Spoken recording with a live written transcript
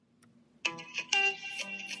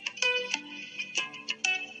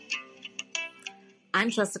I'm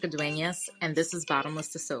Jessica Duenas, and this is Bottomless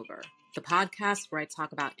to Sober, the podcast where I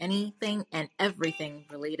talk about anything and everything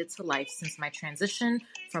related to life since my transition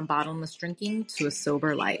from bottomless drinking to a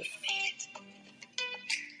sober life.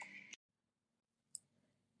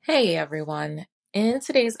 Hey everyone, in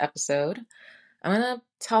today's episode, I'm going to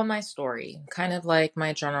tell my story, kind of like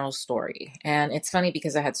my general story. And it's funny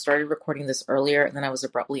because I had started recording this earlier and then I was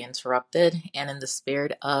abruptly interrupted. And in the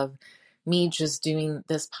spirit of me just doing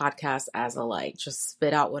this podcast as a just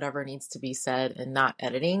spit out whatever needs to be said and not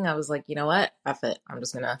editing, I was like, you know what? F it. I'm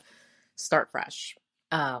just going to start fresh.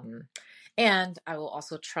 And I will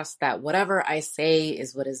also trust that whatever I say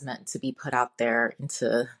is what is meant to be put out there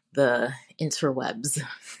into the interwebs.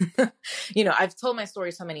 I've told my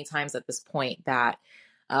story so many times at this point that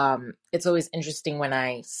it's always interesting when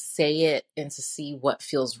I say it and to see what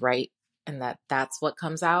feels right and that's what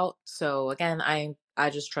comes out. So again, I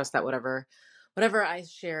just trust that whatever I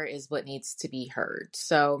share is what needs to be heard.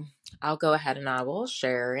 So I'll go ahead and I will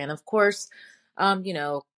share. And of course,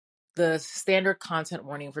 the standard content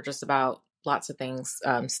warning for just about lots of things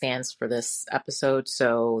stands for this episode.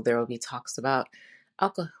 So there will be talks about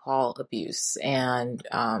alcohol abuse and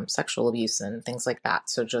sexual abuse and things like that.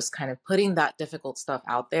 So just kind of putting that difficult stuff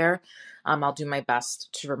out there. I'll do my best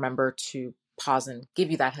to remember to pause and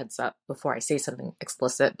give you that heads up before I say something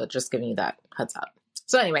explicit, but just giving you that heads up.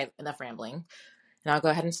 So anyway, enough rambling. And I'll go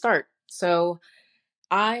ahead and start. So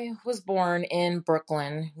I was born in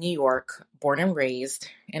Brooklyn, New York, born and raised,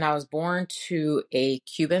 and I was born to an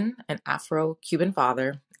Afro-Cuban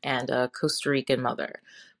father and a Costa Rican mother.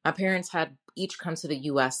 My parents had each come to the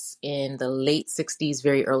U.S. in the late 60s,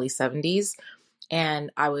 very early 70s,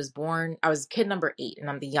 and I was kid number 8, and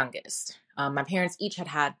I'm the youngest. My parents each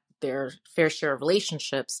had their fair share of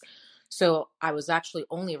relationships, so I was actually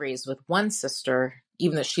only raised with one sister,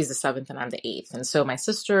 even though she's the 7th and I'm the 8th. And so my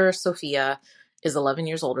sister, Sophia, is 11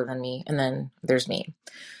 years older than me, and then there's me.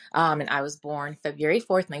 And I was born February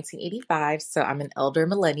 4th, 1985, so I'm an elder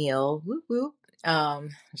millennial. Woo woo.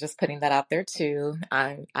 Just putting that out there too.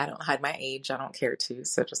 I don't hide my age. I don't care to,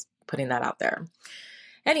 so just putting that out there.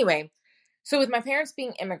 Anyway, so with my parents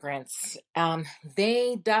being immigrants,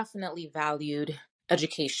 they definitely valued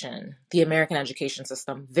education, the American education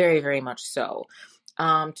system, very, very much so,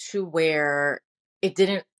 to where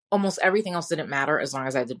almost everything else didn't matter as long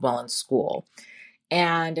as I did well in school.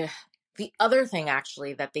 And the other thing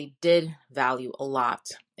actually that they did value a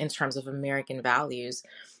lot in terms of American values,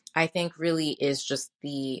 I think really is just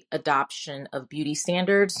the adoption of beauty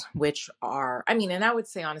standards, which are, and I would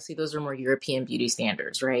say honestly, those are more European beauty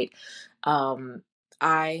standards, right?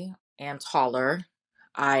 I am taller.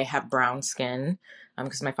 I have brown skin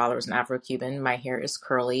because my father was an Afro-Cuban. My hair is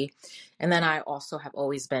curly. And then I also have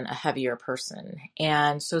always been a heavier person.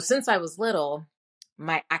 And so since I was little,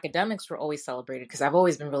 my academics were always celebrated because I've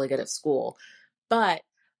always been really good at school. But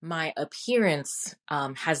my appearance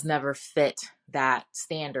has never fit that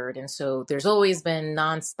standard. And so there's always been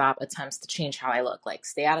nonstop attempts to change how I look, like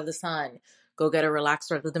stay out of the sun, go get a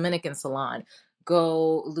relaxer at the Dominican salon,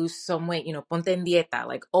 go lose some weight, ponte en dieta,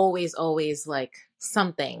 like always like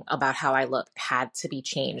something about how I looked had to be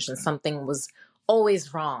changed and something was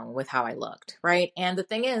always wrong with how I looked, right? And the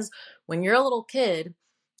thing is, when you're a little kid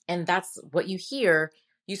and that's what you hear,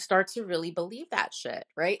 you start to really believe that shit,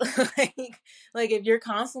 right? like if you're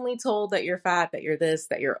constantly told that you're fat, that you're this,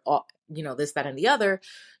 that you're this, that, and the other,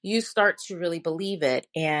 you start to really believe it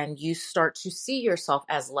and you start to see yourself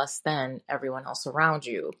as less than everyone else around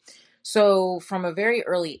you. So from a very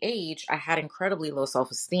early age, I had incredibly low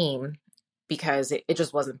self-esteem because it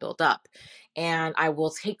just wasn't built up. And I will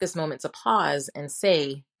take this moment to pause and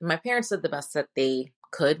say, my parents did the best that they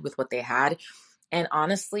could with what they had. And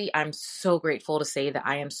honestly, I'm so grateful to say that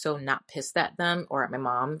I am so not pissed at them or at my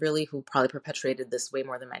mom, really, who probably perpetuated this way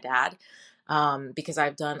more than my dad, because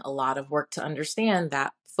I've done a lot of work to understand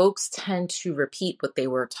that folks tend to repeat what they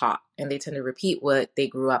were taught and they tend to repeat what they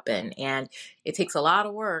grew up in. And it takes a lot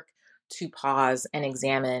of work to pause and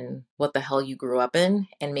examine what the hell you grew up in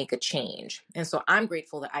and make a change. And so I'm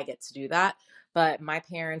grateful that I get to do that. But my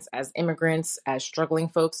parents, as immigrants, as struggling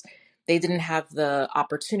folks, they didn't have the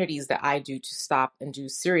opportunities that I do to stop and do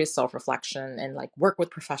serious self-reflection and work with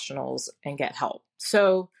professionals and get help.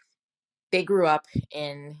 So they grew up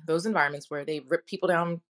in those environments where they rip people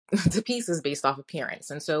down to pieces based off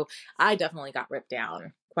appearance. And so I definitely got ripped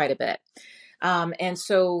down quite a bit. And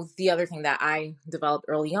so the other thing that I developed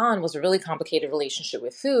early on was a really complicated relationship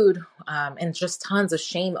with food, and just tons of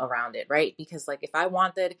shame around it, right? Because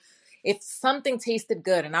if something tasted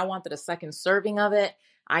good and I wanted a second serving of it,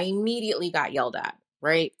 I immediately got yelled at.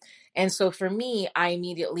 right? And so for me, I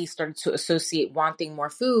immediately started to associate wanting more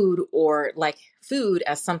food or like food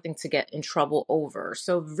as something to get in trouble over.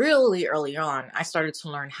 So really early on, I started to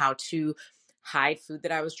learn how to hide food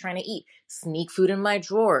that I was trying to eat, sneak food in my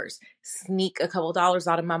drawers, sneak a couple dollars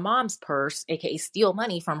out of my mom's purse, aka steal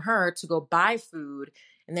money from her to go buy food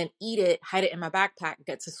and then eat it, hide it in my backpack,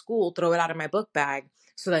 get to school, throw it out of my book bag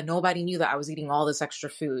so that nobody knew that I was eating all this extra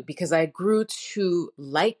food because I grew to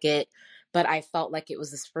like it, but I felt like it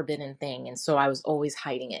was this forbidden thing. And so I was always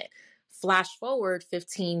hiding it. Flash forward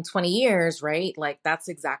 15, 20 years, right? Like that's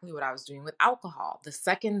exactly what I was doing with alcohol. The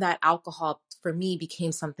second that alcohol for me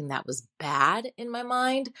became something that was bad in my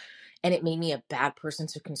mind and it made me a bad person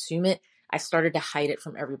to consume it, I started to hide it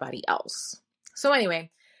from everybody else. So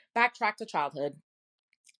anyway, backtrack to childhood.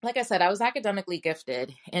 Like I said, I was academically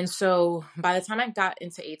gifted. And so by the time I got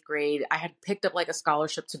into eighth grade, I had picked up like a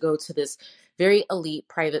scholarship to go to this very elite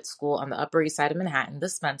private school on the Upper East Side of Manhattan, the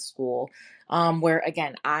Spence School, where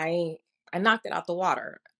again, I knocked it out the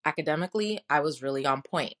water. Academically, I was really on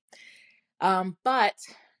point. But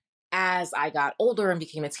as I got older and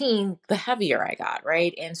became a teen, the heavier I got,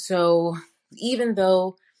 right? And so even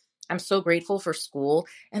though I'm so grateful for school.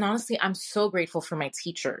 And honestly, I'm so grateful for my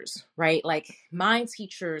teachers, right? Like my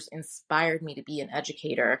teachers inspired me to be an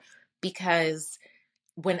educator because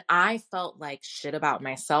when I felt like shit about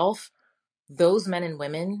myself, those men and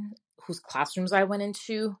women whose classrooms I went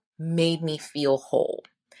into made me feel whole.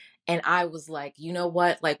 And I was like, you know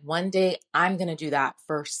what? Like one day I'm going to do that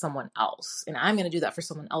for someone else. And I'm going to do that for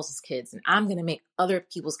someone else's kids. And I'm going to make other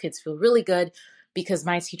people's kids feel really good because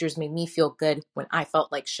my teachers made me feel good when I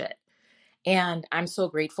felt like shit. And I'm so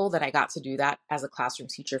grateful that I got to do that as a classroom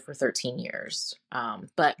teacher for 13 years.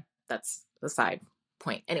 But that's the side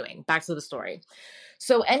point. Anyway, back to the story.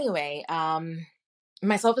 So anyway,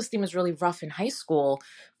 my self-esteem was really rough in high school,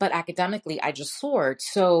 but academically I just soared.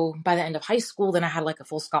 So by the end of high school, then I had like a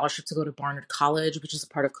full scholarship to go to Barnard College, which is a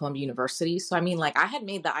part of Columbia University. So I mean, like I had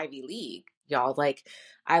made the Ivy League, y'all. Like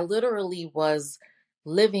I literally was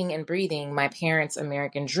living and breathing my parents'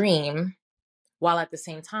 American dream while at the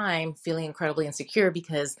same time feeling incredibly insecure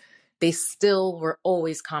because they still were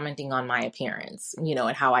always commenting on my appearance,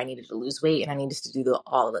 and how I needed to lose weight and I needed to do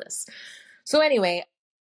all of this. So anyway,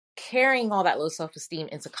 carrying all that low self-esteem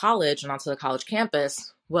into college and onto the college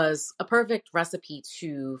campus was a perfect recipe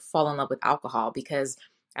to fall in love with alcohol because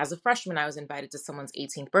as a freshman, I was invited to someone's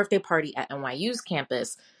 18th birthday party at NYU's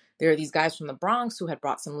campus. There are these guys from the Bronx who had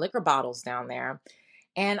brought some liquor bottles down there.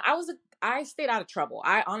 And I stayed out of trouble.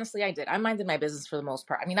 I did. I minded my business for the most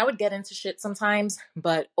part. I mean, I would get into shit sometimes,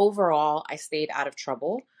 but overall, I stayed out of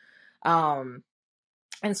trouble. Um,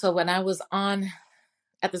 and so when I was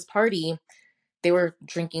at this party, they were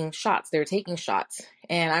drinking shots. They were taking shots.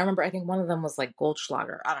 And I remember, I think one of them was like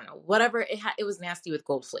Goldschlager. I don't know, whatever. It was nasty with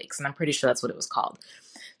gold flakes. And I'm pretty sure that's what it was called.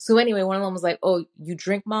 So anyway, one of them was like, "Oh, you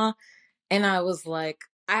drink, Ma?" And I was like,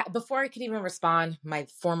 before I could even respond, my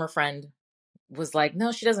former friend was like,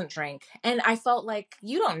 "No, she doesn't drink." And I felt like,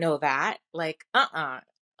 you don't know that. Like,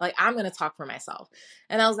 like I'm going to talk for myself.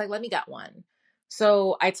 And I was like, let me get one.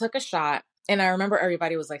 So I took a shot and I remember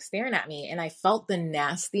everybody was like staring at me and I felt the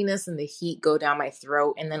nastiness and the heat go down my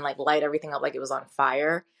throat and then like light everything up like it was on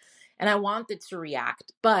fire. And I wanted to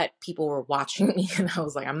react, but people were watching me and I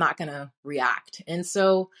was like, I'm not going to react. And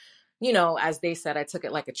so, as they said, I took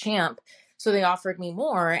it like a champ. So they offered me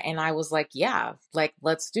more and I was like, yeah, like,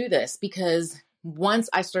 let's do this. Because once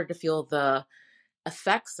I started to feel the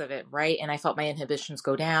effects of it, right? And I felt my inhibitions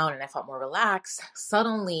go down and I felt more relaxed.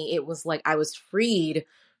 Suddenly it was like I was freed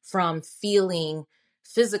from feeling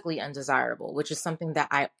physically undesirable, which is something that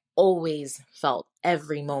I always felt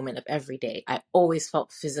every moment of every day. I always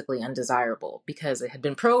felt physically undesirable because it had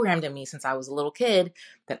been programmed in me since I was a little kid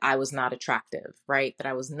that I was not attractive, right? That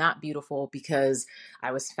I was not beautiful because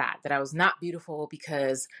I was fat, that I was not beautiful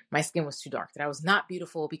because my skin was too dark, that I was not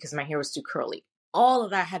beautiful because my hair was too curly. All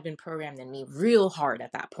of that had been programmed in me real hard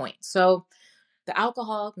at that point. So the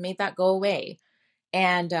alcohol made that go away.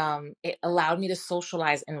 And it allowed me to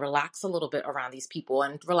socialize and relax a little bit around these people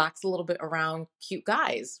and relax a little bit around cute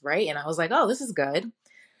guys, right? And I was like, oh, this is good.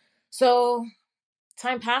 So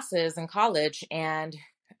time passes in college and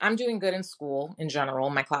I'm doing good in school in general.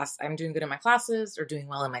 I'm doing good in my classes or doing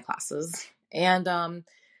well in my classes. And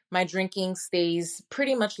my drinking stays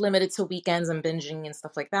pretty much limited to weekends and binging and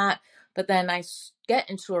stuff like that. But then I get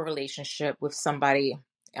into a relationship with somebody,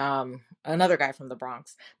 another guy from the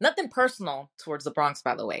Bronx. Nothing personal towards the Bronx,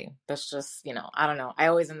 by the way. That's just, I don't know. I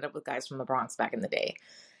always ended up with guys from the Bronx back in the day.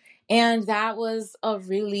 And that was a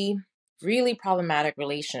really, really problematic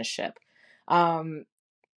relationship. Um,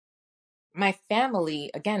 my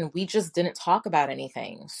family, again, we just didn't talk about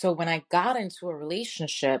anything. So when I got into a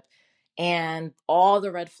relationship and all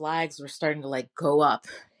the red flags were starting to like go up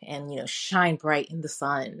and, shine bright in the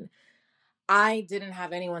sun, I didn't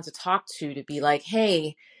have anyone to talk to be like,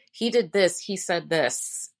 hey, he did this, he said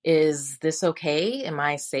this. Is this okay? Am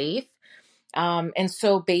I safe? And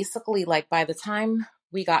so basically, like by the time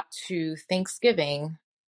we got to Thanksgiving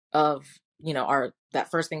of, our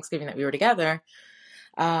that first Thanksgiving that we were together,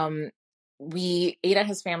 um, we ate at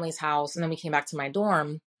his family's house and then we came back to my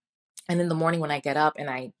dorm. And in the morning when I get up and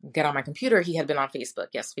I get on my computer, he had been on Facebook.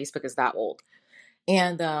 Yes, Facebook is that old.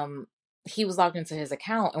 And he was logged into his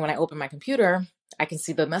account. And when I open my computer, I can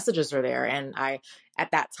see the messages are there. And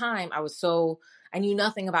at that time, I knew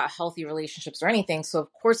nothing about healthy relationships or anything. So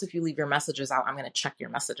of course, if you leave your messages out, I'm going to check your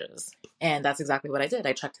messages. And that's exactly what I did.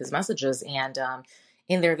 I checked his messages, and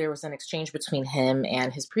in there was an exchange between him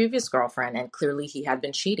and his previous girlfriend. And clearly he had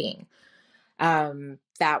been cheating.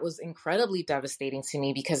 That was incredibly devastating to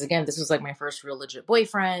me because again, this was like my first real legit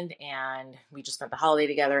boyfriend, and we just spent the holiday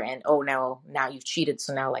together, and oh no, now you've cheated.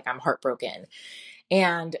 So now like I'm heartbroken.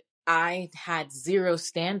 And I had zero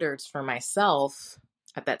standards for myself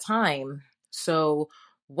at that time. So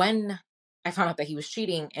when I found out that he was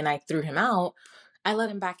cheating and I threw him out, I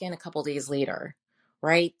let him back in a couple days later.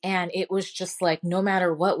 Right. And it was just like, no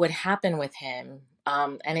matter what would happen with him,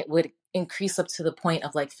 and it would increase up to the point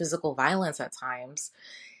of like physical violence at times,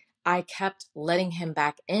 I kept letting him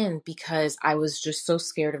back in because I was just so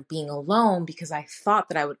scared of being alone, because I thought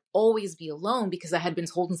that I would always be alone because I had been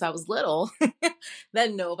told since I was little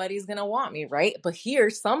that nobody's going to want me, right? But here,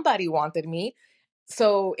 somebody wanted me.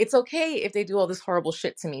 So it's okay if they do all this horrible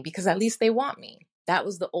shit to me because at least they want me. That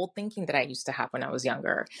was the old thinking that I used to have when I was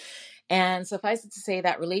younger. And suffice it to say,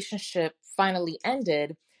 that relationship finally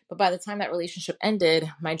ended. But by the time that relationship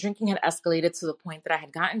ended, my drinking had escalated to the point that I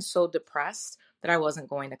had gotten so depressed that I wasn't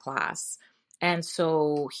going to class. And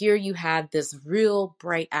so here you had this real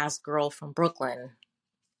bright ass girl from Brooklyn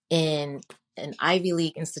in an Ivy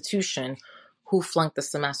League institution who flunked the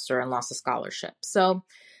semester and lost a scholarship. So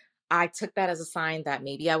I took that as a sign that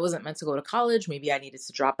maybe I wasn't meant to go to college. Maybe I needed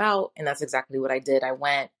to drop out. And that's exactly what I did. I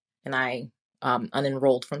went and I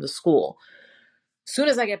unenrolled from the school. Soon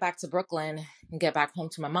as I get back to Brooklyn and get back home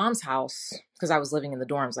to my mom's house, because I was living in the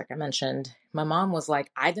dorms, like I mentioned, my mom was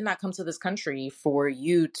like, I did not come to this country for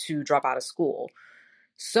you to drop out of school.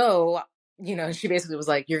 So, she basically was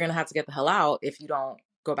like, you're going to have to get the hell out if you don't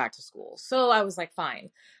go back to school. So I was like,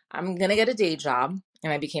 fine, I'm going to get a day job.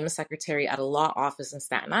 And I became a secretary at a law office in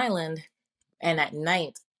Staten Island. And at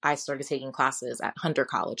night, I started taking classes at Hunter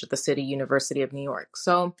College at the City University of New York.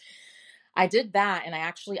 So I did that, and I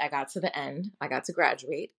got to the end. I got to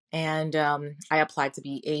graduate, and I applied to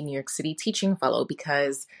be a New York City teaching fellow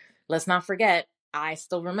because, let's not forget, I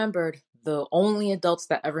still remembered the only adults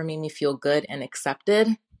that ever made me feel good and accepted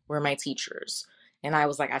were my teachers. And I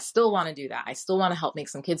was like, I still want to do that. I still want to help make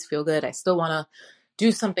some kids feel good. I still want to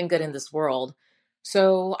do something good in this world.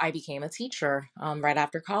 So I became a teacher right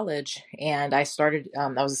after college, and I started, I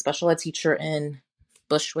was a special ed teacher in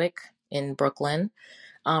Bushwick in Brooklyn,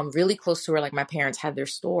 really close to where like my parents had their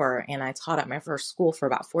store. And I taught at my first school for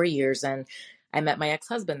about 4 years, and I met my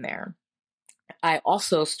ex-husband there. I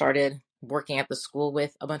also started working at the school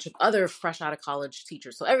with a bunch of other fresh out of college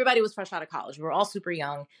teachers. So everybody was fresh out of college. We were all super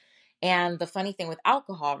young. And the funny thing with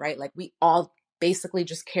alcohol, right? Like we all basically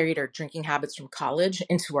just carried our drinking habits from college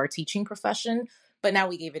into our teaching profession, but now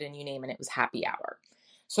we gave it a new name and it was happy hour.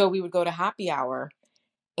 So we would go to happy hour,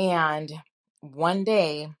 and one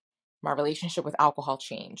day my relationship with alcohol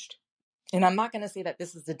changed. And I'm not going to say that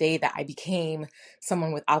this is the day that I became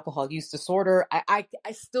someone with alcohol use disorder. I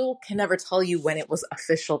still can never tell you when it was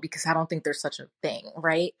official because I don't think there's such a thing,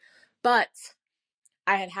 right? But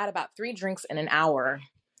I had had about 3 drinks in an hour.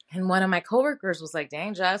 And one of my coworkers was like,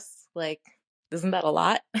 dang, Jess, like, isn't that a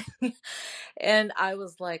lot? And I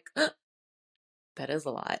was like, that is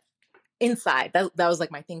a lot. Inside, that was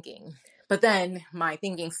like my thinking. But then my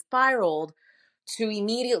thinking spiraled to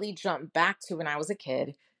immediately jump back to when I was a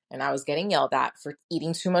kid and I was getting yelled at for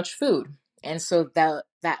eating too much food. And so that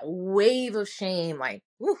wave of shame, like,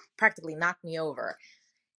 practically knocked me over.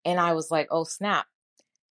 And I was like, oh, snap,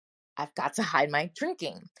 I've got to hide my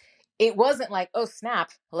drinking. It wasn't like, oh,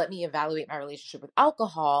 snap, let me evaluate my relationship with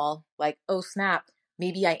alcohol. Like, oh, snap,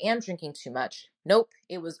 maybe I am drinking too much. Nope.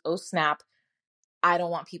 It was, oh, snap, I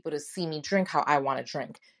don't want people to see me drink how I want to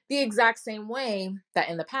drink. The exact same way that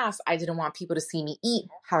in the past, I didn't want people to see me eat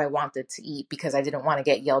how I wanted to eat because I didn't want to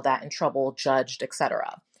get yelled at, in trouble, judged,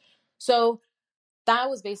 etc. So that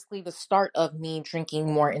was basically the start of me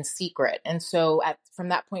drinking more in secret. And so from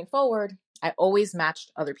that point forward, I always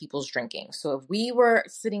matched other people's drinking. So if we were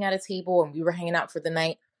sitting at a table and we were hanging out for the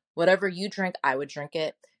night, whatever you drank, I would drink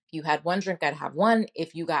it. If you had one drink, I'd have one.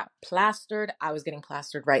 If you got plastered, I was getting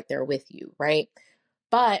plastered right there with you, right?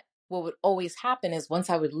 But what would always happen is once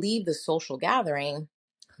I would leave the social gathering,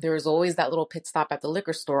 there was always that little pit stop at the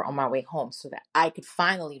liquor store on my way home so that I could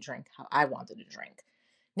finally drink how I wanted to drink.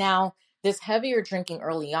 Now, this heavier drinking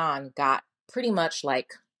early on got pretty much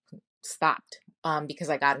like stopped because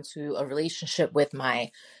I got into a relationship with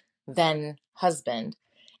my then husband,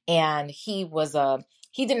 and he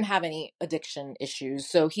didn't have any addiction issues,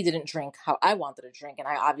 so he didn't drink how I wanted to drink, and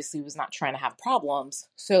I obviously was not trying to have problems.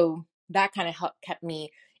 So that kind of kept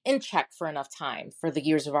me in check for enough time for the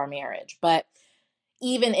years of our marriage. But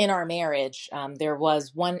even in our marriage, there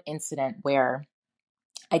was one incident where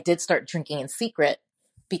I did start drinking in secret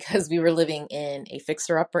because we were living in a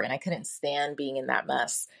fixer-upper and I couldn't stand being in that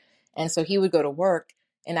mess. And so he would go to work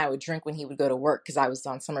and I would drink when he would go to work because I was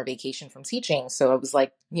on summer vacation from teaching. So it was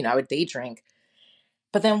like, I would day drink.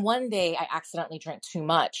 But then one day I accidentally drank too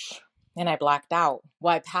much and I blacked out.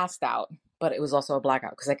 Well, I passed out, but it was also a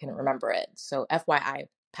blackout because I couldn't remember it. So FYI,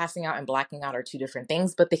 passing out and blacking out are two different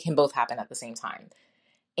things, but they can both happen at the same time.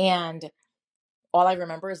 And all I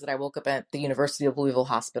remember is that I woke up at the University of Louisville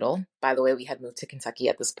Hospital. By the way, we had moved to Kentucky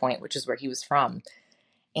at this point, which is where he was from.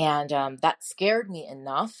 And that scared me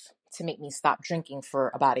enough to make me stop drinking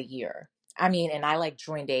for about a year. I mean, and I like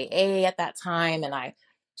joined AA at that time and I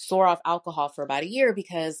swore off alcohol for about a year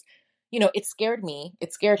because, it scared me.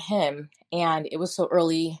 It scared him. And it was so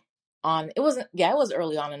early on. It was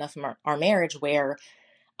early on enough in our marriage where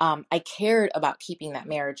I cared about keeping that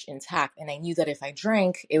marriage intact. And I knew that if I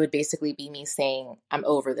drank, it would basically be me saying, I'm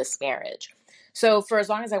over this marriage. So for as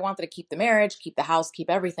long as I wanted to keep the marriage, keep the house, keep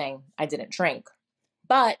everything, I didn't drink.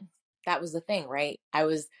 But that was the thing, right? I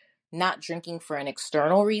was not drinking for an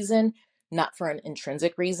external reason, not for an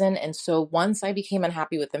intrinsic reason. And so once I became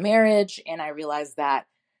unhappy with the marriage and I realized that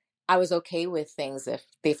I was okay with things if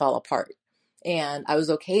they fall apart, and I was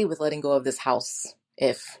okay with letting go of this house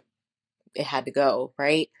if it had to go,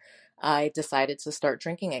 right? I decided to start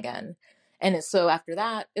drinking again. And so after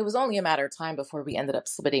that, it was only a matter of time before we ended up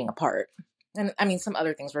splitting apart. And I mean, some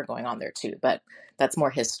other things were going on there too, but that's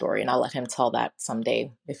more his story. And I'll let him tell that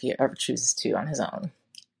someday if he ever chooses to on his own.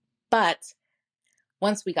 But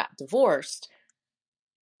once we got divorced,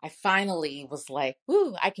 I finally was like,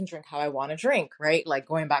 "Ooh, I can drink how I want to drink," right? Like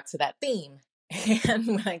going back to that theme. And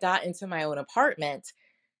when I got into my own apartment,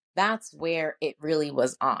 that's where it really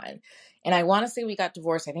was on. And I want to say we got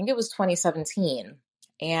divorced, I think it was 2017.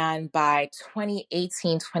 And by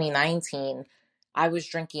 2018, 2019, I was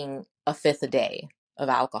drinking a fifth a day of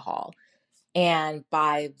alcohol. And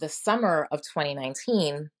by the summer of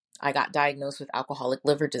 2019, I got diagnosed with alcoholic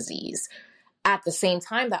liver disease. At the same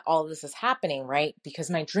time that all of this is happening, right? Because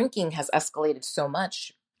my drinking has escalated so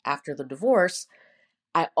much after the divorce,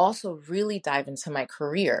 I also really dive into my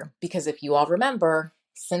career because if you all remember,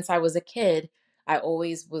 since I was a kid, I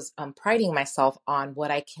always was priding myself on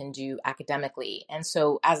what I can do academically. And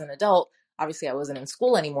so as an adult, obviously I wasn't in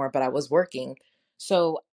school anymore, but I was working.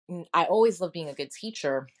 So I always loved being a good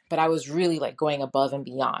teacher, but I was really like going above and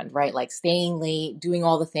beyond, right? Like staying late, doing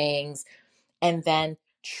all the things, and then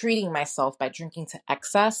treating myself by drinking to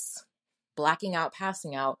excess, blacking out,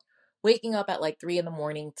 passing out, waking up at like 3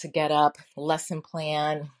 a.m. to get up, lesson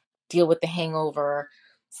plan, deal with the hangover,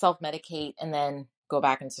 self medicate, and then go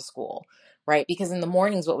back into school, right? Because in the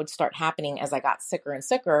mornings, what would start happening as I got sicker and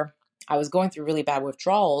sicker, I was going through really bad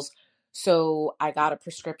withdrawals. So I got a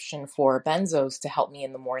prescription for benzos to help me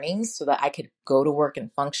in the mornings so that I could go to work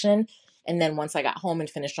and function. And then once I got home and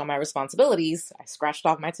finished all my responsibilities, I scratched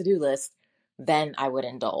off my to-do list, then I would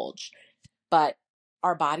indulge. But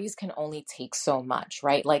our bodies can only take so much,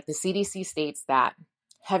 right? Like the CDC states that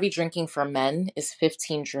heavy drinking for men is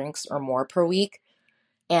 15 drinks or more per week.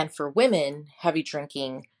 And for women, heavy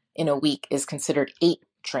drinking in a week is considered 8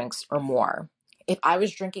 drinks or more. If I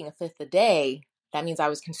was drinking a fifth a day, that means I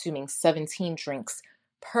was consuming 17 drinks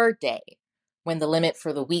per day when the limit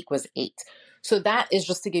for the week was 8. So that is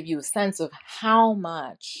just to give you a sense of how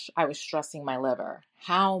much I was stressing my liver,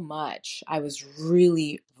 how much I was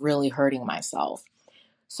really, really hurting myself.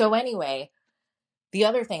 So anyway, the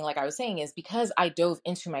other thing, like I was saying, is because I dove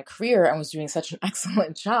into my career and was doing such an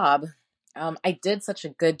excellent job, I did such a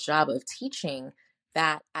good job of teaching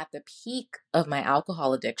that at the peak of my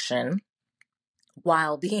alcohol addiction,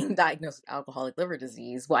 while being diagnosed with alcoholic liver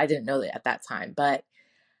disease, well, I didn't know that at that time, but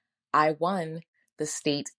I won the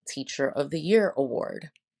State Teacher of the Year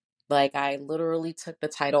award. Like I literally took the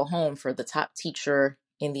title home for the top teacher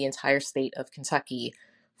in the entire state of Kentucky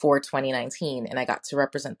for 2019, and I got to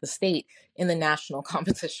represent the state in the national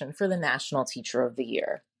competition for the National Teacher of the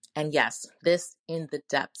Year. And yes, this in the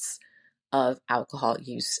depths of alcohol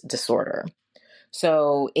use disorder.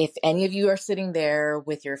 So if any of you are sitting there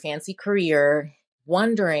with your fancy career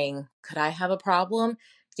wondering, could I have a problem?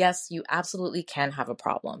 Yes, you absolutely can have a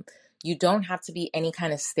problem. You don't have to be any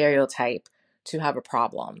kind of stereotype to have a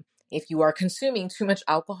problem. If you are consuming too much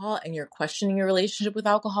alcohol and you're questioning your relationship with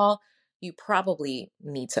alcohol, you probably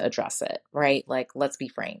need to address it, right? Like, let's be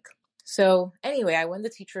frank. So anyway, I won the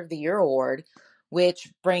Teacher of the Year award,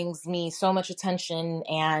 which brings me so much attention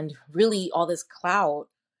and really all this clout,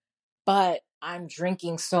 but I'm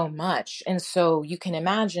drinking so much. And so you can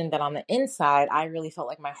imagine that on the inside, I really felt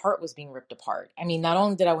like my heart was being ripped apart. I mean, not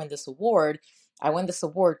only did I win this award, I won this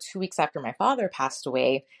award 2 weeks after my father passed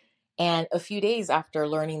away. And a few days after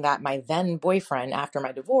learning that my then boyfriend, after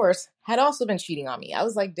my divorce, had also been cheating on me. I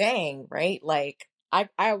was like, dang, right? Like,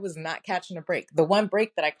 I was not catching a break. The one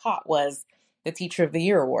break that I caught was the Teacher of the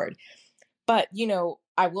Year award. But,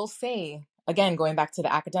 I will say, again, going back to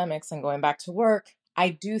the academics and going back to work, I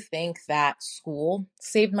do think that school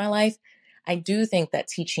saved my life. I do think that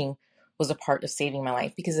teaching was a part of saving my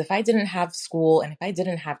life, because if I didn't have school and if I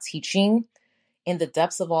didn't have teaching in the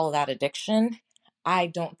depths of all of that addiction, I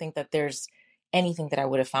don't think that there's anything that I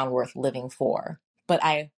would have found worth living for. But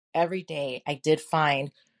every day I did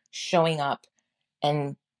find showing up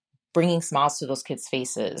and bringing smiles to those kids'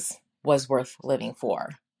 faces was worth living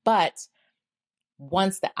for. But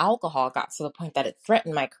once the alcohol got to the point that it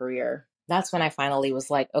threatened my career, that's when I finally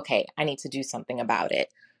was like, okay, I need to do something about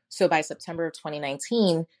it. So by September of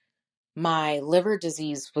 2019, my liver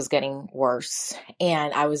disease was getting worse,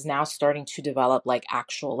 and I was now starting to develop like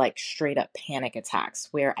actual, like straight up panic attacks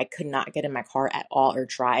where I could not get in my car at all or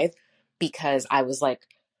drive because I was like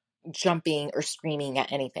jumping or screaming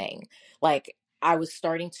at anything. Like I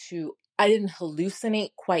didn't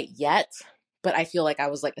hallucinate quite yet, but I feel like I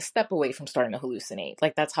was like a step away from starting to hallucinate.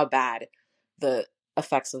 Like, that's how bad the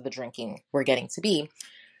effects of the drinking were getting to be.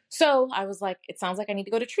 So I was like, it sounds like I need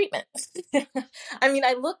to go to treatment. I mean,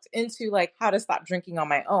 I looked into like how to stop drinking on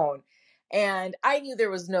my own, and I knew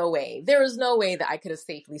there was no way. There was no way that I could have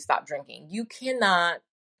safely stopped drinking. You cannot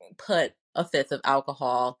put a fifth of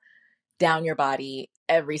alcohol down your body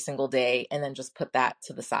every single day and then just put that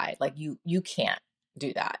to the side. Like, you can't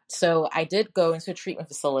do that. So I did go into a treatment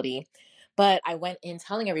facility, but I went in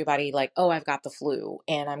telling everybody like, oh, I've got the flu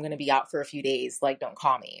and I'm going to be out for a few days. Like, don't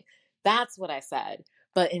call me. That's what I said.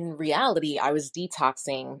 But in reality, I was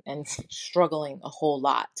detoxing and struggling a whole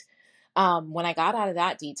lot. When I got out of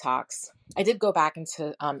that detox, I did go back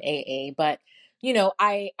into AA, but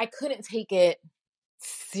I couldn't take it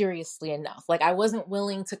seriously enough. Like, I wasn't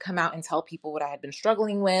willing to come out and tell people what I had been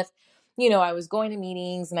struggling with. I was going to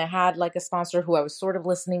meetings and I had like a sponsor who I was sort of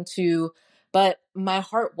listening to, but my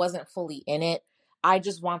heart wasn't fully in it. I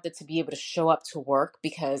just wanted to be able to show up to work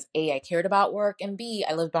because A, I cared about work, and B,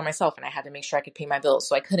 I lived by myself and I had to make sure I could pay my bills.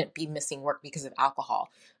 So I couldn't be missing work because of alcohol,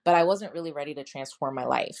 but I wasn't really ready to transform my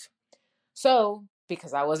life. So,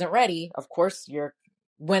 because I wasn't ready, of course,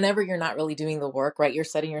 whenever you're not really doing the work, right, you're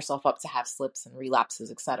setting yourself up to have slips and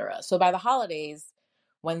relapses, etc. So by the holidays,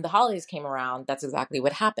 when the holidays came around, that's exactly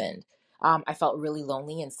what happened. I felt really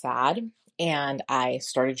lonely and sad, and I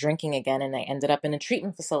started drinking again, and I ended up in a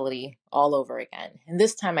treatment facility all over again. And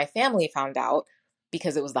this time my family found out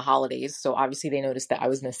because it was the holidays, so obviously they noticed that I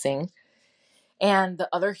was missing. And the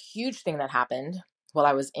other huge thing that happened while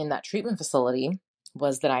I was in that treatment facility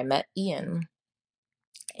was that I met Ian.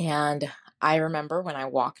 And I remember when I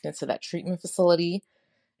walked into that treatment facility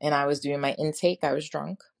and I was doing my intake, I was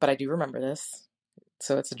drunk, but I do remember this.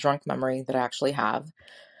 So it's a drunk memory that I actually have.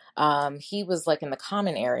 He was like in the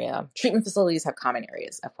common area. Treatment facilities have common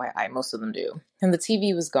areas, FYI, most of them do. And the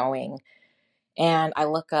TV was going, and I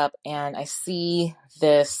look up and I see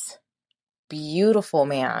this beautiful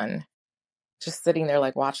man just sitting there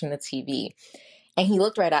like watching the TV. And he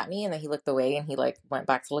looked right at me, and then he looked away, and he like went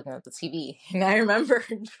back to looking at the TV. And I remember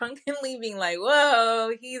drunkenly being like,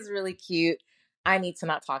 whoa, he's really cute. I need to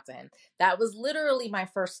not talk to him. That was literally my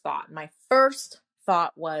first thought. My first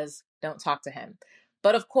thought was, don't talk to him.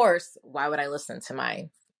 But of course, why would I listen to my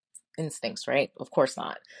instincts, right? Of course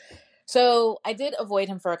not. So I did avoid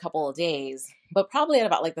him for a couple of days, but probably at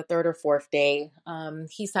about like the third or fourth day,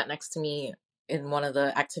 he sat next to me in one of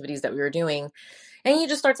the activities that we were doing. And he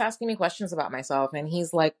just starts asking me questions about myself. And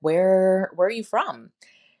he's like, where are you from?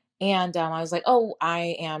 And I was like, oh,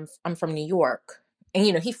 I'm from New York.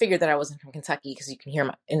 And, he figured that I wasn't from Kentucky because you can hear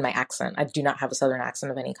in my accent. I do not have a Southern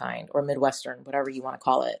accent of any kind, or Midwestern, whatever you want to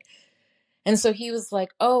call it. And so he was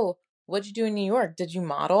like, oh, what'd you do in New York? Did you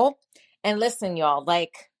model? And listen, y'all,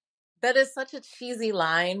 like, That is such a cheesy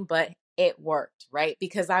line, but it worked, right?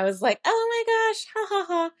 Because I was like, oh my gosh, ha ha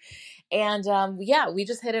ha. And yeah, we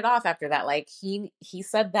just hit it off after that. Like he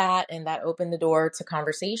said that, and that opened the door to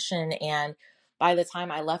conversation. And by the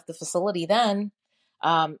time I left the facility then,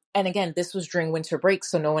 and again, this was during winter break,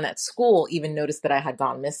 so no one at school even noticed that I had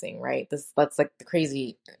gone missing, right? That's like the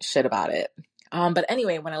crazy shit about it. But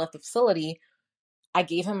anyway, when I left the facility, I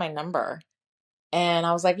gave him my number and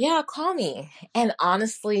I was like, yeah, call me. And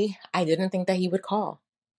honestly, I didn't think that he would call.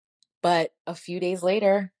 But a few days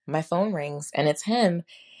later, my phone rings and it's him.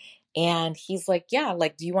 And he's like, yeah,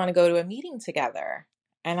 like, do you want to go to a meeting together?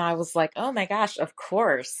 And I was like, oh my gosh, of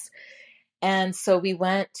course. And so we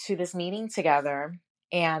went to this meeting together.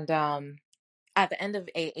 And at the end of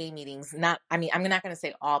AA meetings, I'm not going to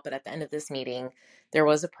say all, but at the end of this meeting, there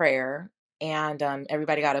was a prayer and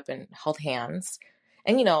everybody got up and held hands.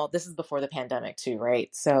 And, this is before the pandemic too, right?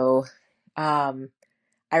 So um,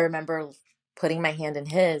 I remember putting my hand in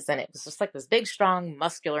his and it was just like this big, strong,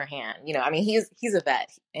 muscular hand. He's a vet.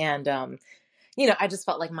 And, I just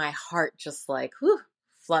felt like my heart just like, whew,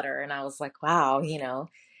 flutter. And I was like, wow.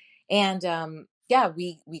 And yeah,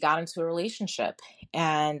 we got into a relationship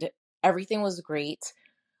and everything was great.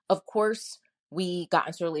 Of course, we got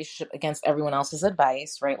into a relationship against everyone else's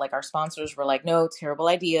advice, right? Like our sponsors were like, no, terrible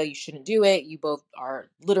idea. You shouldn't do it. You both are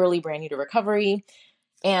literally brand new to recovery.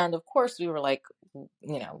 And of course, we were like,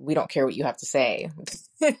 we don't care what you have to say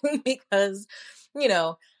because, you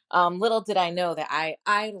know, little did I know that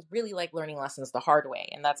I really like learning lessons the hard way.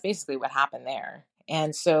 And that's basically what happened there.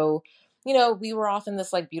 And so, we were off in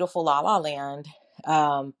this like beautiful la la land.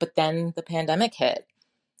 But then the pandemic hit.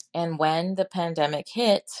 And when the pandemic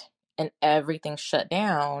hit and everything shut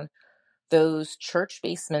down, those church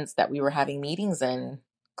basements that we were having meetings in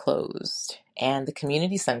closed and the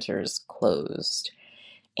community centers closed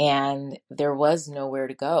and there was nowhere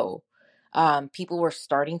to go. People were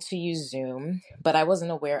starting to use Zoom, but I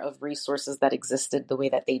wasn't aware of resources that existed the way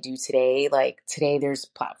that they do today. Like today, there's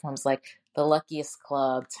platforms like the Luckiest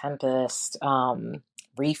Club, Tempest,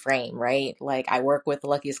 Reframe, right? Like I work with the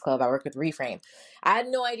Luckiest Club, I work with Reframe. I had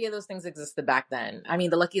no idea those things existed back then. I mean,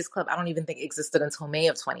 the Luckiest Club, I don't even think existed until May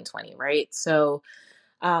of 2020, right? So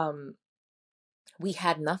we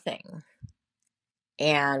had nothing.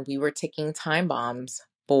 And we were taking time bombs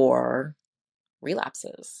for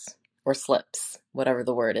relapses or slips, whatever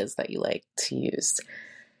the word is that you like to use.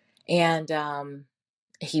 And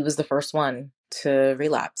he was the first one to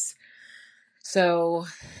relapse. So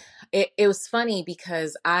it was funny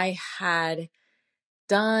because I had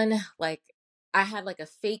a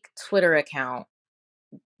fake Twitter account,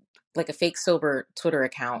 like a fake sober Twitter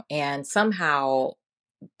account. And somehow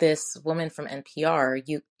this woman from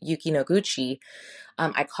NPR, Yuki Noguchi,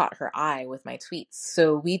 I caught her eye with my tweets.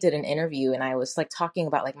 So we did an interview and I was like talking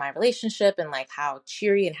about like my relationship and like how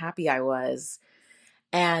cheery and happy I was.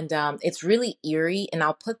 And it's really eerie. And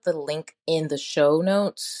I'll put the link in the show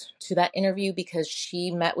notes to that interview because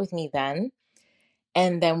she met with me then.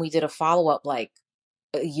 And then we did a follow-up like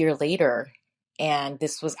a year later. And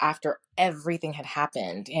this was after everything had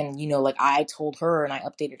happened. And, like I told her and I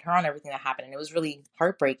updated her on everything that happened. And it was really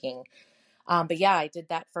heartbreaking. But yeah, I did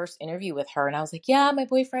that first interview with her and I was like, yeah, my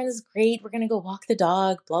boyfriend is great. We're going to go walk the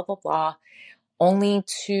dog, blah, blah, blah. Only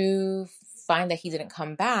to find that he didn't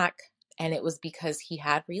come back. And it was because he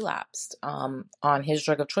had relapsed on his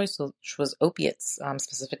drug of choice, which was opiates,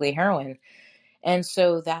 specifically heroin. And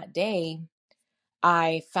so that day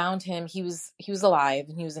I found him. He was alive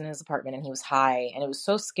and he was in his apartment and he was high. And it was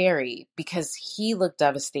so scary because he looked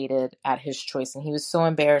devastated at his choice and he was so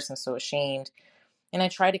embarrassed and so ashamed. And I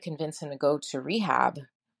tried to convince him to go to rehab,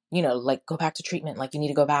 like go back to treatment, like you need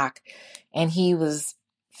to go back. And he was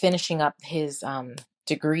finishing up his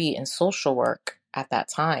degree in social work at that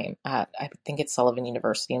time at, I think it's Sullivan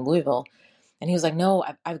University in Louisville. And he was like, no,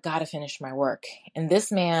 I've got to finish my work. And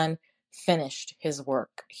this man finished his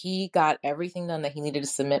work. He got everything done that he needed to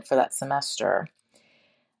submit for that semester.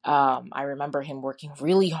 I remember him working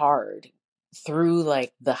really hard through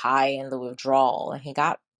like the high and the withdrawal, and he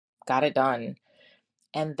got it done.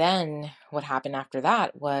 And then what happened after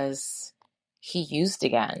that was he used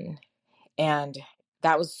again. And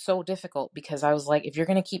that was so difficult because I was like, if you're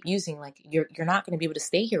going to keep using, like, you're not going to be able to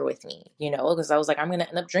stay here with me, because I was like, I'm going to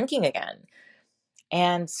end up drinking again.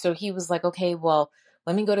 And so he was like, okay, well,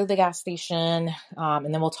 let me go to the gas station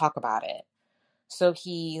and then we'll talk about it. So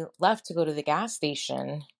he left to go to the gas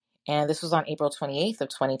station. And this was on April 28th of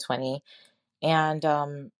 2020.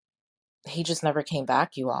 And he just never came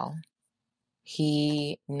back, you all.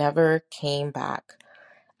 He never came back.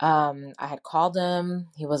 I had called him,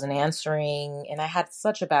 he wasn't answering, and I had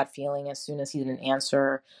such a bad feeling as soon as he didn't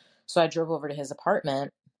answer. So I drove over to his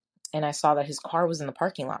apartment and I saw that his car was in the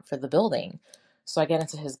parking lot for the building. So I get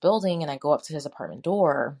into his building and I go up to his apartment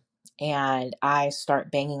door and I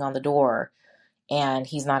start banging on the door and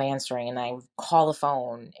he's not answering. And I call the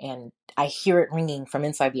phone and I hear it ringing from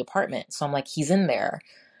inside the apartment. So I'm like, he's in there,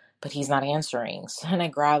 but he's not answering. So then I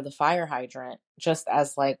grab the fire hydrant just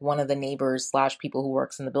as like one of the neighbors slash people who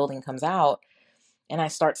works in the building comes out, and I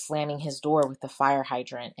start slamming his door with the fire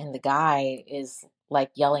hydrant. And the guy is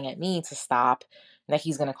like yelling at me to stop and that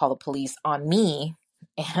he's going to call the police on me.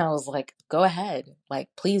 And I was like, go ahead, like,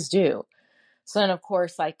 please do. So then, of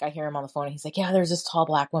course, like I hear him on the phone and he's like, yeah, there's this tall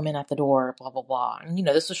black woman at the door, blah, blah, blah. And,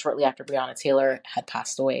 this was shortly after Breonna Taylor had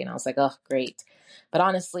passed away. And I was like, oh, great. But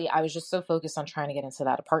honestly, I was just so focused on trying to get into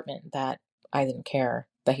that apartment that I didn't care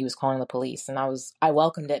that he was calling the police. And I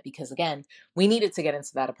welcomed it because, again, we needed to get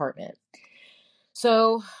into that apartment.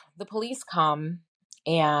 So the police come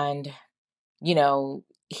and,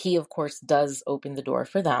 he, of course, does open the door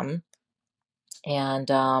for them.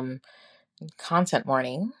 And content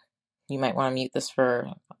warning. You might want to mute this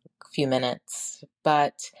for a few minutes,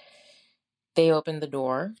 but they open the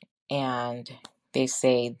door and they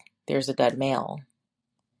say, there's a dead male.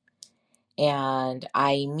 And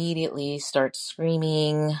I immediately start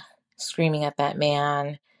screaming at that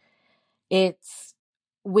man. It's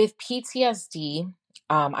with PTSD.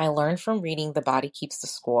 I learned from reading The Body Keeps the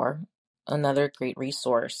Score, another great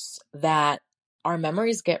resource, that our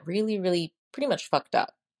memories get really, really pretty much fucked up.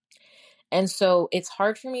 And so it's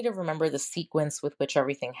hard for me to remember the sequence with which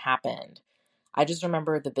everything happened. I just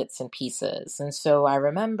remember the bits and pieces. And so I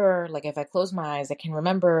remember, like, if I close my eyes, I can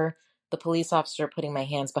remember the police officer putting my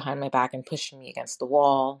hands behind my back and pushing me against the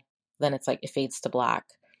wall. Then it's like it fades to black.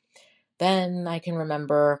 Then I can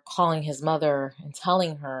remember calling his mother and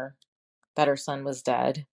telling her that her son was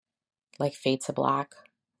dead, like fade to black.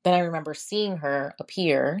 Then I remember seeing her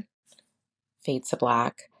appear, fade to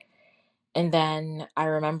black. And then I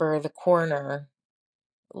remember the coroner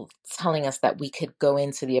telling us that we could go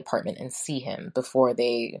into the apartment and see him before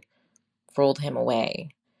they rolled him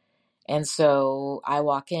away. And so I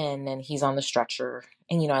walk in and he's on the stretcher.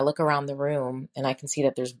 And, I look around the room and I can see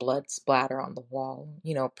that there's blood splatter on the wall,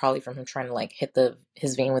 probably from him trying to like hit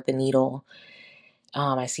his vein with the needle.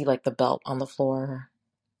 I see like the belt on the floor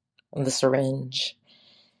and the syringe.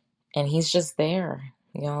 And he's just there,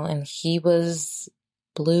 and he was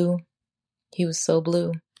blue. He was so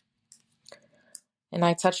blue. And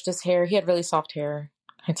I touched his hair. He had really soft hair.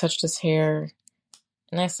 I touched his hair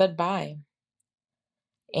and I said bye.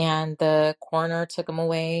 And the coroner took him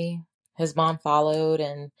away. His mom followed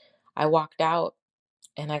and I walked out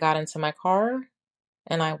and I got into my car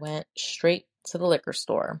and I went straight to the liquor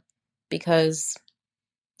store because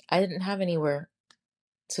I didn't have anywhere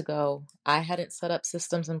to go. I hadn't set up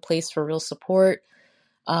systems in place for real support.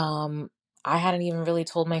 I hadn't even really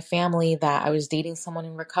told my family that I was dating someone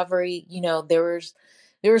in recovery. There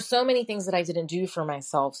were so many things that I didn't do for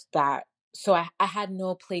myself so I had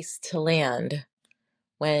no place to land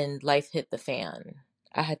when life hit the fan.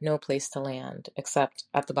 I had no place to land except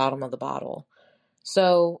at the bottom of the bottle.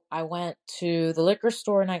 So I went to the liquor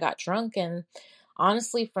store and I got drunk. And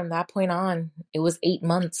honestly, from that point on, it was 8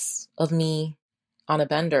 months of me on a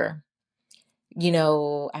bender. There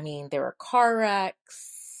were car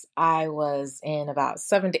wrecks. I was in about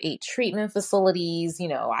 7 to 8 treatment facilities.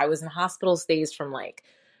 I was in hospital stays from like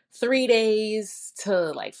 3 days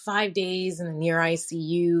to like 5 days in the near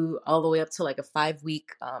ICU, all the way up to like a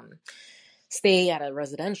 5-week stay at a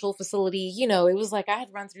residential facility. It was like I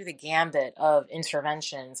had run through the gambit of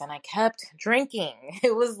interventions and I kept drinking.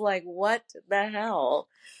 It was like, what the hell?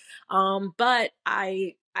 But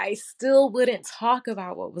I still wouldn't talk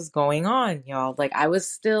about what was going on, y'all. Like I was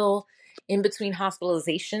still in between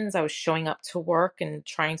hospitalizations. I was showing up to work and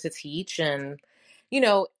trying to teach and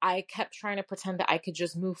I kept trying to pretend that I could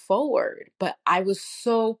just move forward, but I was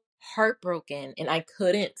so heartbroken and I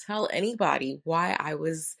couldn't tell anybody why I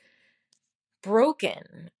was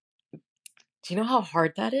broken. Do you know how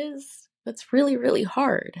hard that is? That's really, really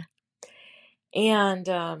hard.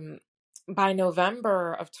 And by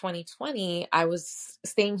November of 2020, I was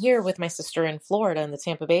staying here with my sister in Florida in the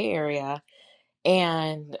Tampa Bay area.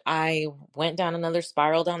 And I went down another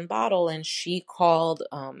spiral down the bottle and she called,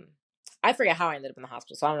 I forget how I ended up in the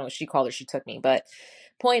hospital. So I don't know if she called or she took me. But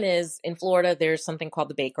point is, in Florida, there's something called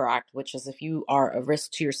the Baker Act, which is if you are a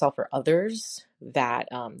risk to yourself or others, that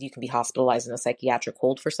you can be hospitalized in a psychiatric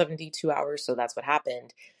hold for 72 hours. So that's what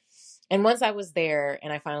happened. And once I was there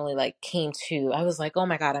and I finally like came to, I was like, oh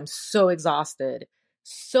my God, I'm so exhausted.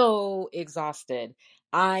 So exhausted.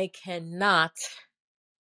 I cannot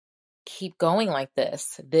keep going like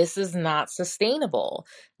this. This is not sustainable.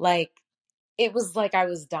 Like, it was like I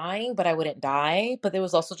was dying, but I wouldn't die, but there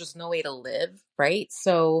was also just no way to live, right?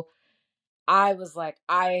 So I was like,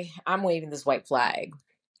 I'm waving this white flag.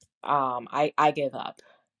 I give up.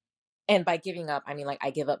 And by giving up, I mean like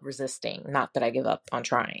I give up resisting, not that I give up on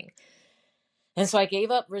trying. And so I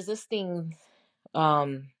gave up resisting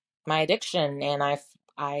my addiction, and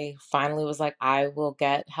I finally was like, I will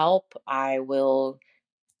get help. I will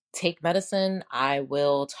take medicine. I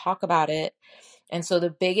will talk about it. And so the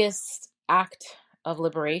biggest act of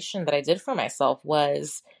liberation that I did for myself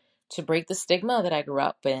was to break the stigma that I grew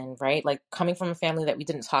up in, right? Like coming from a family that we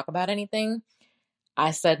didn't talk about anything.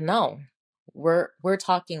 I said, no, we're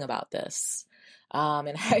talking about this.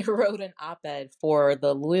 And I wrote an op-ed for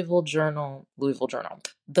the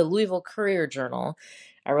the Louisville Courier Journal.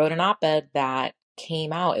 I wrote an op-ed that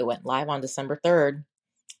came out. It went live on December 3rd,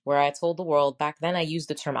 where I told the world. Back then I used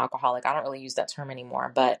the term alcoholic. I don't really use that term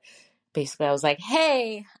anymore, but basically I was like,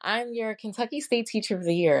 hey, I'm your Kentucky State Teacher of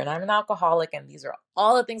the Year, and I'm an alcoholic, and these are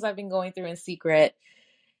all the things I've been going through in secret,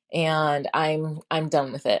 and I'm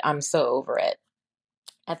done with it. I'm so over it.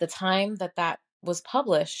 At the time that that was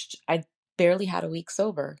published, I barely had a week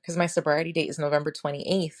sober because my sobriety date is November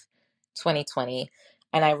 28th, 2020.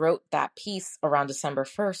 And I wrote that piece around December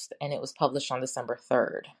 1st, and it was published on December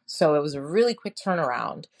 3rd. So it was a really quick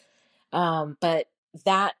turnaround. But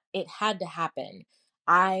that it had to happen.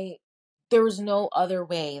 I There was no other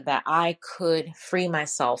way that I could free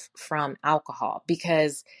myself from alcohol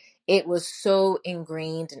because it was so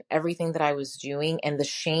ingrained in everything that I was doing, and the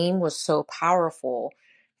shame was so powerful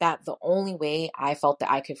that the only way I felt that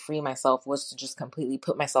I could free myself was to just completely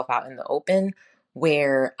put myself out in the open,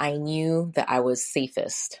 where I knew that I was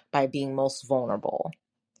safest by being most vulnerable.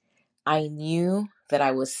 I knew that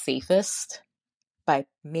I was safest by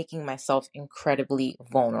making myself incredibly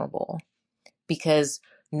vulnerable, because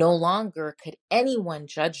no longer could anyone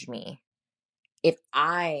judge me if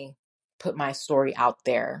I put my story out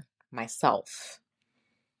there myself.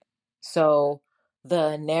 So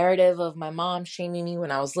the narrative of my mom shaming me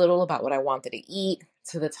when I was little about what I wanted to eat,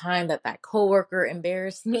 to the time that that coworker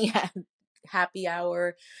embarrassed me at happy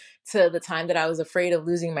hour, to the time that I was afraid of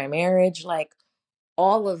losing my marriage, like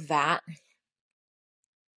all of that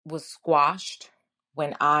was squashed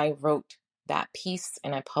when I wrote that piece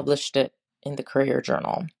and I published it in the Courier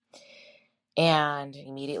Journal. And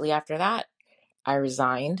immediately after that, I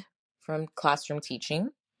resigned from classroom teaching.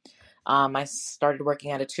 I started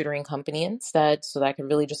working at a tutoring company instead so that I could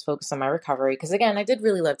really just focus on my recovery. Because again, I did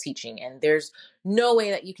really love teaching, and there's no way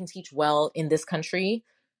that you can teach well in this country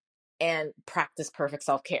and practice perfect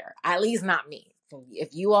self-care. At least not me. If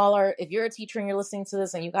you're a teacher and you're listening to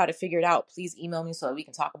this and you got it figured out, please email me so that we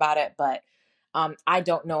can talk about it. But I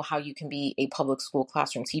don't know how you can be a public school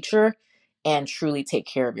classroom teacher and truly take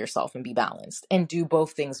care of yourself and be balanced and do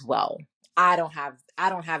both things well. I don't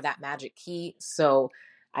have that magic key. So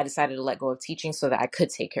I decided to let go of teaching so that I could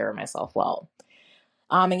take care of myself well.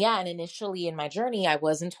 And initially in my journey, I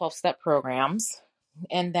was in 12-step programs.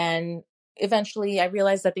 And then eventually I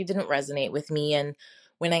realized that they didn't resonate with me. And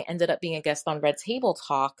when I ended up being a guest on Red Table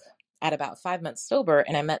Talk at about 5 months sober,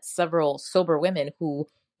 and I met several sober women who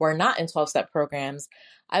were not in 12-step programs,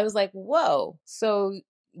 I was like, whoa, so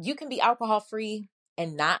you can be alcohol free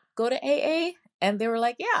and not go to AA? And they were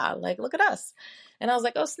like, yeah, like, look at us. And I was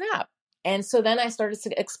like, oh, snap. And so then I started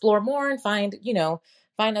to explore more and find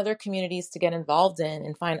other communities to get involved in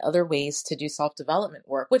and find other ways to do self-development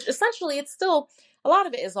work, which essentially it's still, a lot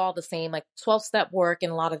of it is all the same, like 12-step work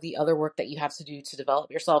and a lot of the other work that you have to do to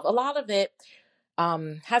develop yourself. A lot of it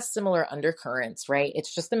has similar undercurrents, right?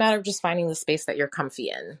 It's just a matter of just finding the space that you're comfy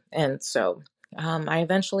in. And so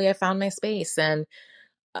I found my space, and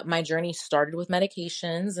my journey started with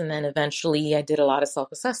medications. And then eventually I did a lot of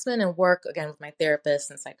self-assessment and work again with my therapist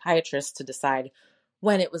and psychiatrist to decide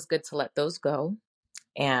when it was good to let those go,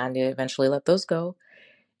 and eventually let those go.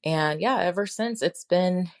 And yeah, ever since it's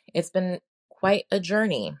been quite a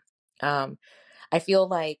journey. I feel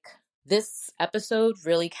like this episode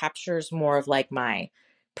really captures more of like my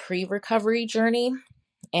pre-recovery journey,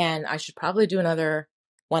 and I should probably do another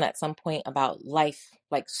one at some point about life,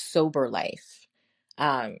 like sober life.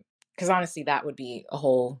 Because honestly, that would be a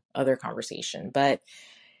whole other conversation. But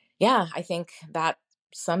yeah, I think that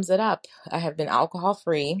sums it up. I have been alcohol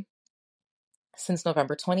free since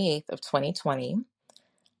November 28th of 2020.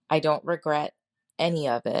 I don't regret any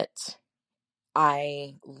of it.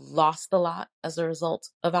 I lost a lot as a result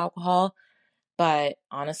of alcohol, but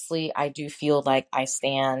honestly, I do feel like I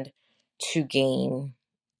stand to gain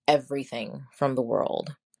everything from the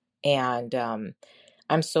world. And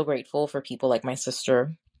I'm so grateful for people like my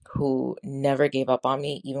sister who never gave up on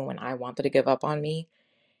me, even when I wanted to give up on me.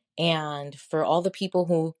 And for all the people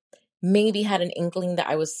who maybe had an inkling that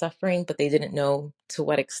I was suffering, but they didn't know to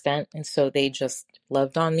what extent. And so they just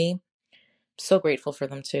loved on me. So grateful for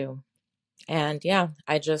them too. And yeah,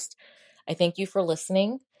 I thank you for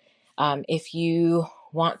listening. If you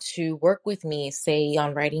want to work with me, say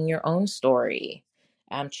on writing your own story,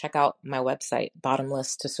 check out my website,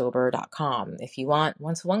 bottomlesstosober.com. If you want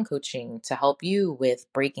one-to-one coaching to help you with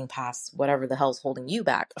breaking past whatever the hell's holding you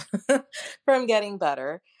back from getting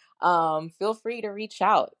better, feel free to reach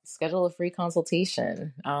out, schedule a free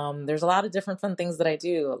consultation. There's a lot of different fun things that I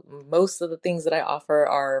do. Most of the things that I offer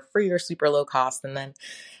are free or super low cost. And then,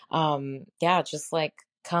 yeah, just like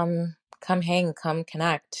come hang, come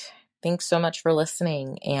connect. Thanks so much for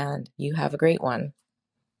listening, and you have a great one.